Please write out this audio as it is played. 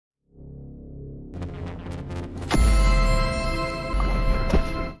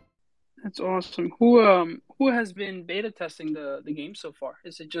That's awesome. Who has been beta testing the game so far?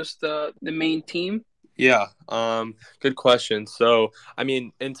 Is it just the main team? Yeah, good question. So, I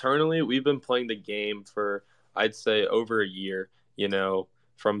mean, internally, we've been playing the game for, I'd say, over a year,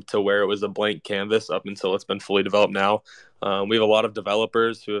 from to where it was a blank canvas up until it's been fully developed now. We have a lot of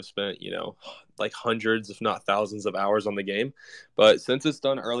developers who have spent, like hundreds, if not thousands of hours on the game. But since it's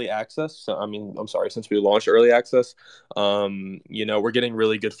done early access, so I mean, I'm sorry, since we launched early access, we're getting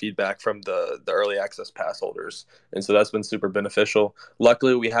really good feedback from the early access pass holders. And so that's been super beneficial.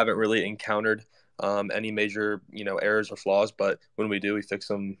 Luckily, we haven't really encountered any major errors or flaws, but when we do, we fix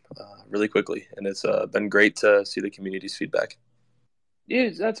them really quickly, and it's been great to see the community's feedback.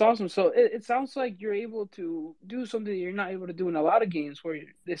 Yes, that's awesome. So it sounds like you're able to do something that you're not able to do in a lot of games where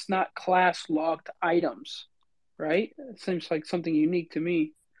it's not class locked items, right? It seems like something unique to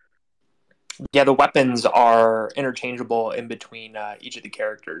me. Yeah, the weapons are interchangeable in between each of the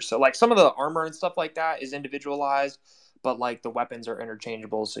characters. So like some of the armor and stuff like that is individualized, but like the weapons are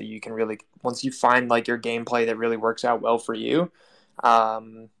interchangeable. So you can really once you find like your gameplay that really works out well for you,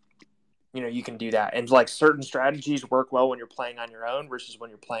 um, you can do that. And like certain strategies work well when you're playing on your own versus when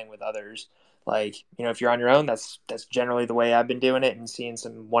you're playing with others. Like if you're on your own, that's generally the way I've been doing it and seeing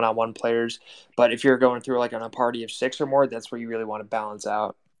some one-on-one players. But if you're going through like on a party of six or more, that's where you really want to balance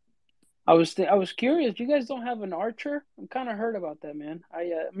out. I was curious. You guys don't have an archer? I'm kind of heard about that, man.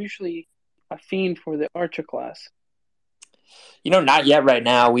 I'm usually a fiend for the archer class. Not yet right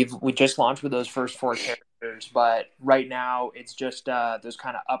now. We just launched with those first four characters, but right now it's just those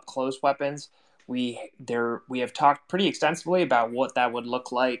kind of up close weapons. We have talked pretty extensively about what that would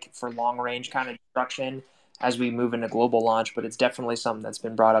look like for long range kind of destruction as we move into global launch, but it's definitely something that's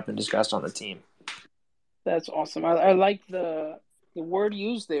been brought up and discussed on the team. That's awesome. I like the word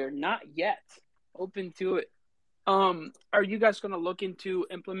used there. Not yet. Open to it. Are you guys going to look into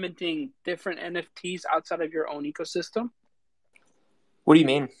implementing different NFTs outside of your own ecosystem? What do you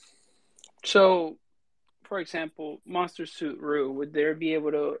mean? So, for example, Monster Suit Rue, would there be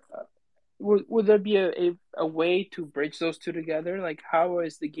able to would there be a way to bridge those two together? Like, how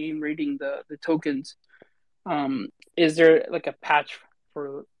is the game reading the tokens? Is there like a patch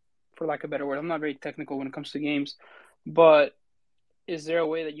for for lack of a better word? I'm not very technical when it comes to games, but is there a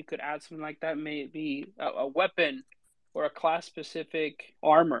way that you could add something like that? Maybe a weapon or a class specific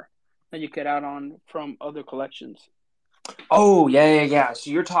armor that you could add on from other collections. Oh, yeah.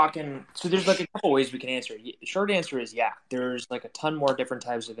 So you're talking. So there's like a couple ways we can answer it. The short answer is yeah. There's like a ton more different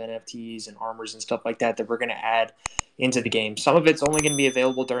types of NFTs and armors and stuff like that we're going to add into the game. Some of it's only going to be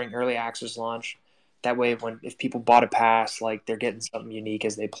available during early access launch. That way, if people bought a pass, like they're getting something unique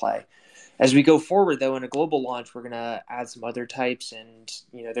as they play. As we go forward, though, in a global launch, we're going to add some other types, and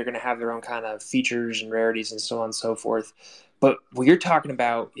they're going to have their own kind of features and rarities and so on and so forth. But what you're talking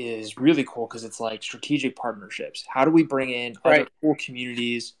about is really cool because it's like strategic partnerships. How do we bring in other Right. cool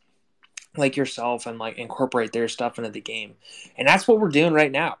communities like yourself and like incorporate their stuff into the game? And that's what we're doing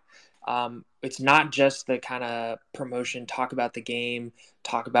right now. It's not just the kind of promotion, talk about the game,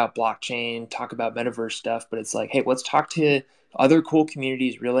 talk about blockchain, talk about metaverse stuff, but it's like, hey, let's talk to other cool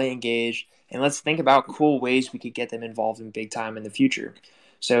communities, really engaged, and let's think about cool ways we could get them involved in big time in the future.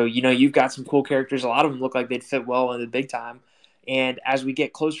 So, you've got some cool characters. A lot of them look like they'd fit well into big time. And as we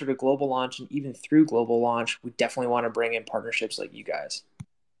get closer to global launch and even through global launch, we definitely want to bring in partnerships like you guys.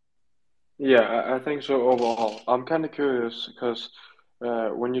 Yeah, I think so overall. I'm kind of curious because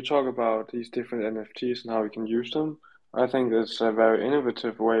when you talk about these different NFTs and how we can use them, I think it's a very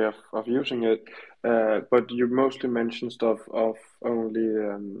innovative way of using it. But you mostly mentioned stuff of only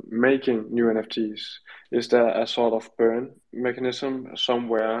making new NFTs. Is there a sort of burn mechanism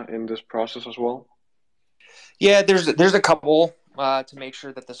somewhere in this process as well? Yeah, there's a couple to make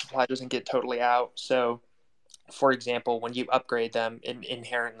sure that the supply doesn't get totally out. So, for example, when you upgrade them, it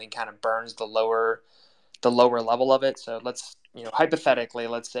inherently kind of burns the lower level of it. So let's hypothetically,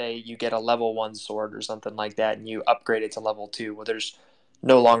 let's say you get a level one sword or something like that, and you upgrade it to level two. Well, there's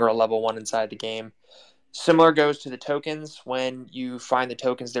no longer a level one inside the game. Similar goes to the tokens. When you find the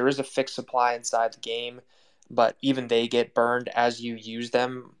tokens, there is a fixed supply inside the game, but even they get burned as you use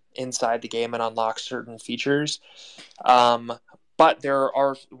them inside the game and unlock certain features. Um, but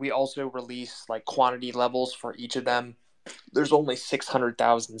we also release like quantity levels for each of them. There's only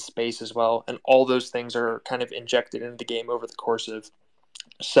 600,000 space as well, and all those things are kind of injected into the game over the course of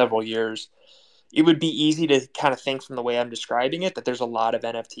several years. It would be easy to kind of think from the way I'm describing it that there's a lot of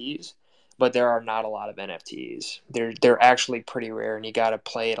NFTs, but there are not a lot of NFTs. They're actually pretty rare, and you got to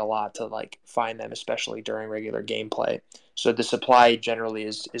play it a lot to like find them, especially during regular gameplay. So the supply generally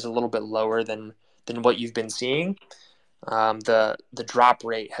is a little bit lower than what you've been seeing. the drop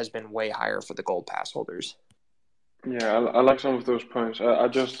rate has been way higher for the gold pass holders. Yeah, I like some of those points. I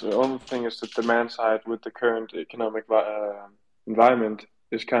just the only thing is the demand side with the current economic environment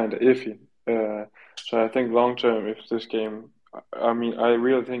is kind of iffy. So I think long term, if this game, I mean, I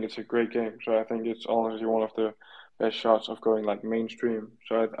really think it's a great game. So I think it's honestly one of the best shots of going like mainstream.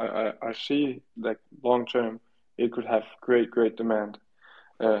 So I see like long term, it could have great demand.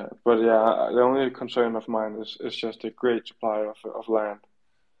 But yeah, the only concern of mine is just a great supply of land.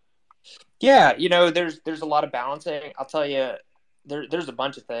 Yeah, there's a lot of balancing. I'll tell you, there's a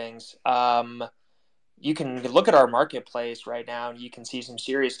bunch of things. You can look at our marketplace right now, and you can see some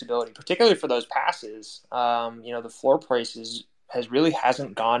serious stability, particularly for those passes. The floor prices has really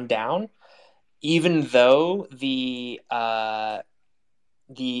hasn't gone down, even though the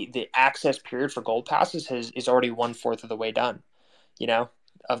access period for gold passes is already 1/4 of the way done. You know,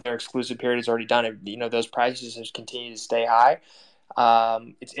 of their exclusive period is already done. Those prices have continued to stay high.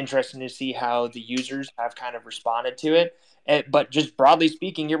 It's interesting to see how the users have kind of responded to it. But just broadly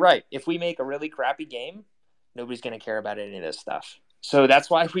speaking, you're right. If we make a really crappy game, nobody's going to care about any of this stuff. So that's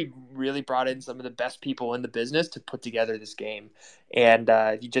why we really brought in some of the best people in the business to put together this game. And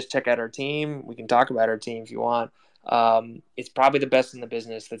if you just check out our team, we can talk about our team if you want. It's probably the best in the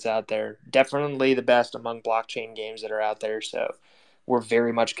business that's out there. Definitely the best among blockchain games that are out there. So we're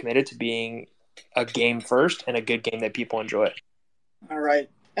very much committed to being a game first and a good game that people enjoy. All right.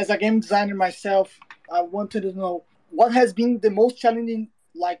 As a game designer myself, I wanted to know what has been the most challenging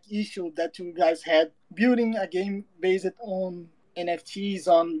issue that you guys had building a game based on NFTs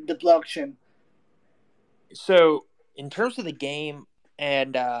on the blockchain. So in terms of the game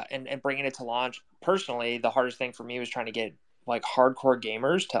and bringing it to launch, personally, the hardest thing for me was trying to get hardcore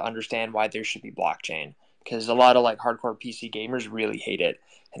gamers to understand why there should be blockchain, because a lot of hardcore PC gamers really hate it,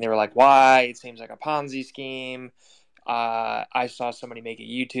 and they were like, "Why? It seems like a Ponzi scheme." I saw somebody make a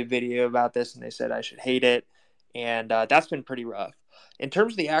YouTube video about this, and they said I should hate it, and that's been pretty rough. In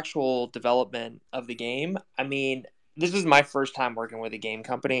terms of the actual development of the game, I mean, this is my first time working with a game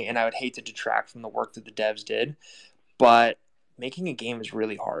company, and I would hate to detract from the work that the devs did, but making a game is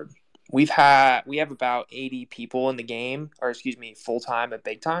really hard. We have about 80 people in the game, or excuse me, full time at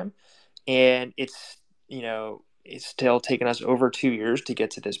BigTime, and it's still taken us over 2 years to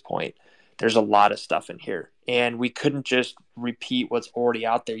get to this point. There's a lot of stuff in here, and we couldn't just repeat what's already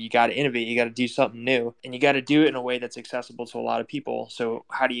out there. You got to innovate, you got to do something new, and you got to do it in a way that's accessible to a lot of people. So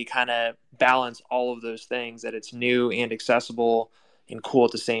how do you kind of balance all of those things, that it's new and accessible and cool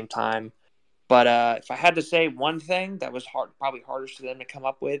at the same time? But if I had to say one thing that was probably hardest for them to come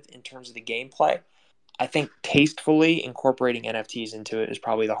up with in terms of the gameplay, I think tastefully incorporating NFTs into it is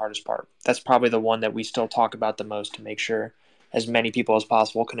probably the hardest part. That's probably the one that we still talk about the most to make sure as many people as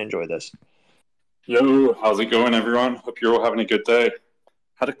possible can enjoy this. Yo, how's it going, everyone? Hope you're all having a good day.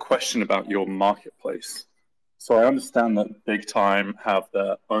 Had a question about your marketplace. So I understand that BigTime have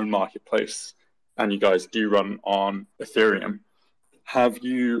their own marketplace, and you guys do run on Ethereum. Have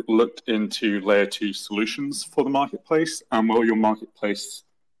you looked into layer 2 solutions for the marketplace, and will your marketplace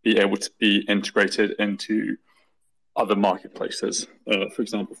be able to be integrated into other marketplaces? For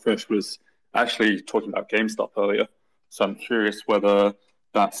example, Fish was actually talking about GameStop earlier, so I'm curious whether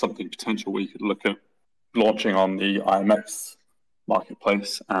that's something potential where you could look at launching on the IMX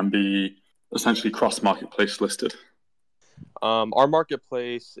marketplace and be essentially cross-marketplace listed. Our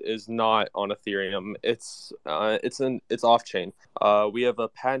marketplace is not on Ethereum. It's off chain. We have a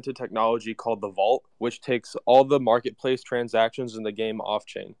patented technology called the Vault, which takes all the marketplace transactions in the game off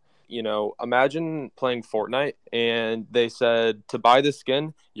chain. Imagine playing Fortnite and they said to buy this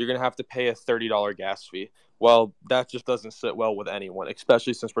skin, you're gonna have to pay a $30 gas fee. Well, that just doesn't sit well with anyone,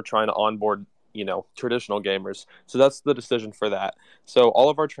 especially since we're trying to onboard traditional gamers. So that's the decision for that. So all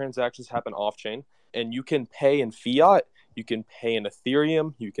of our transactions happen off chain, and you can pay in fiat. You can pay in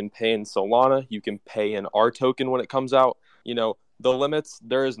Ethereum, you can pay in Solana, you can pay in our token when it comes out. The limits,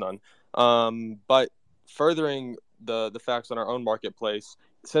 there is none. But furthering the facts on our own marketplace,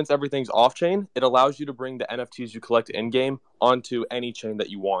 since everything's off chain, it allows you to bring the NFTs you collect in game onto any chain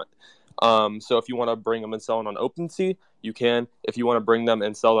that you want. So if you want to bring them and sell them on OpenSea, you can. If you want to bring them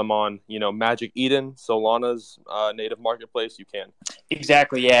and sell them on, Magic Eden, Solana's native marketplace, you can.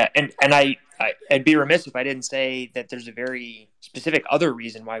 Exactly, yeah. And I'd be remiss if I didn't say that there's a very specific other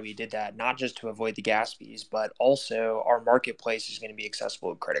reason why we did that, not just to avoid the gas fees, but also our marketplace is going to be accessible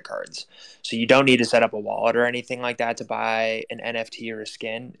with credit cards. So you don't need to set up a wallet or anything like that to buy an NFT or a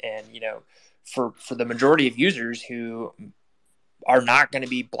skin. And, for the majority of users who are not going to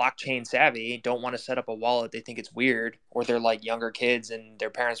be blockchain savvy, don't want to set up a wallet, they think it's weird, or they're like younger kids and their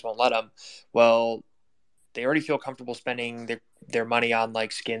parents won't let them. Well, they already feel comfortable spending their money on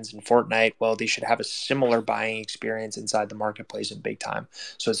like skins in Fortnite. Well, they should have a similar buying experience inside the marketplace in Big Time.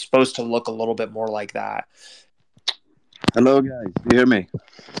 So it's supposed to look a little bit more like that. Hello, guys. Do you hear me?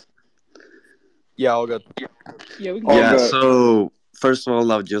 Yeah, all good. Yeah, we can All hear Yeah. you. good. So first of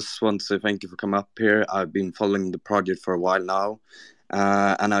all, I just want to say thank you for coming up here. I've been following the project for a while now,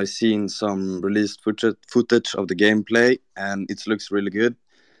 and I've seen some released footage of the gameplay, and it looks really good.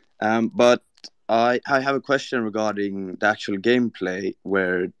 But I have a question regarding the actual gameplay,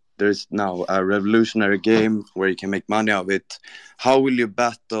 where there's now a revolutionary game where you can make money of it. How will you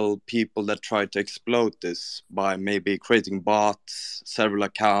battle people that try to exploit this by maybe creating bots, several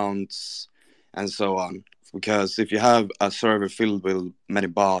accounts, and so on? Because if you have a server filled with many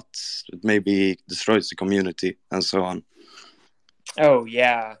bots, it maybe destroys the community and so on. Oh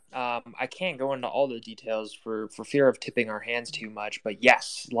yeah, I can't go into all the details for fear of tipping our hands too much, but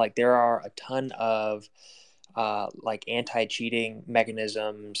yes, like there are a ton of like anti-cheating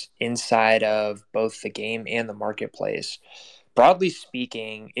mechanisms inside of both the game and the marketplace. Broadly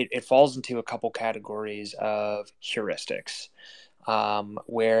speaking, it falls into a couple categories of heuristics,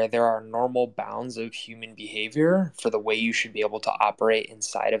 where there are normal bounds of human behavior for the way you should be able to operate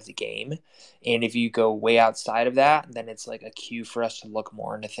inside of the game. And if you go way outside of that, then it's like a cue for us to look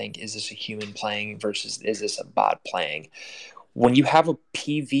more and to think, is this a human playing versus is this a bot playing? When you have a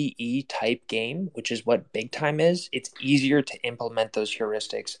PvE type game, which is what Big Time is, it's easier to implement those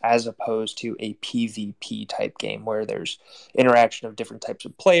heuristics as opposed to a PvP type game where there's interaction of different types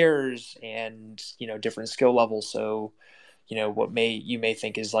of players and, different skill levels. So, what you may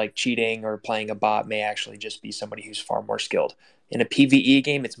think is like cheating or playing a bot may actually just be somebody who's far more skilled. In a PvE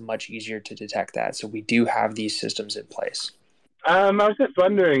game, it's much easier to detect that. So we do have these systems in place. I was just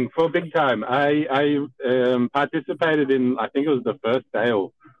wondering, for Big Time, I participated in, I think it was the first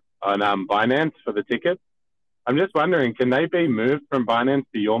sale on Binance for the tickets. I'm just wondering, can they be moved from Binance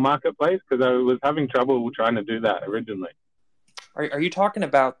to your marketplace? Because I was having trouble trying to do that originally. Are you talking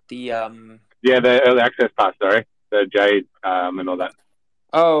about the Yeah, the early access pass, sorry. The Jade and all that.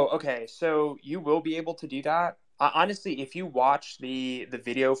 Oh, okay. So you will be able to do that. Honestly, if you watch the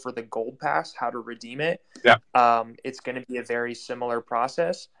video for the Gold Pass, how to redeem it, Yeah. It's going to be a very similar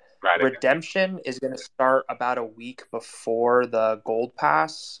process. Right. Redemption is going to start about a week before the Gold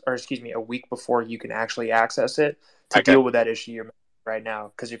Pass, or excuse me, a week before you can actually access it to deal with that issue you're right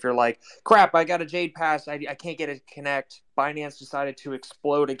now. Because if you're like, crap, I got a Jade Pass, I can't get it to connect. Binance decided to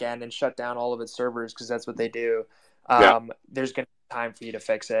explode again and shut down all of its servers because that's what they do. There's going to be time for you to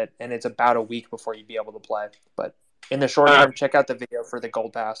fix it, and it's about a week before you'd be able to play. But in the short term, check out the video for the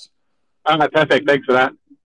Gold Pass. Perfect. Thanks for that.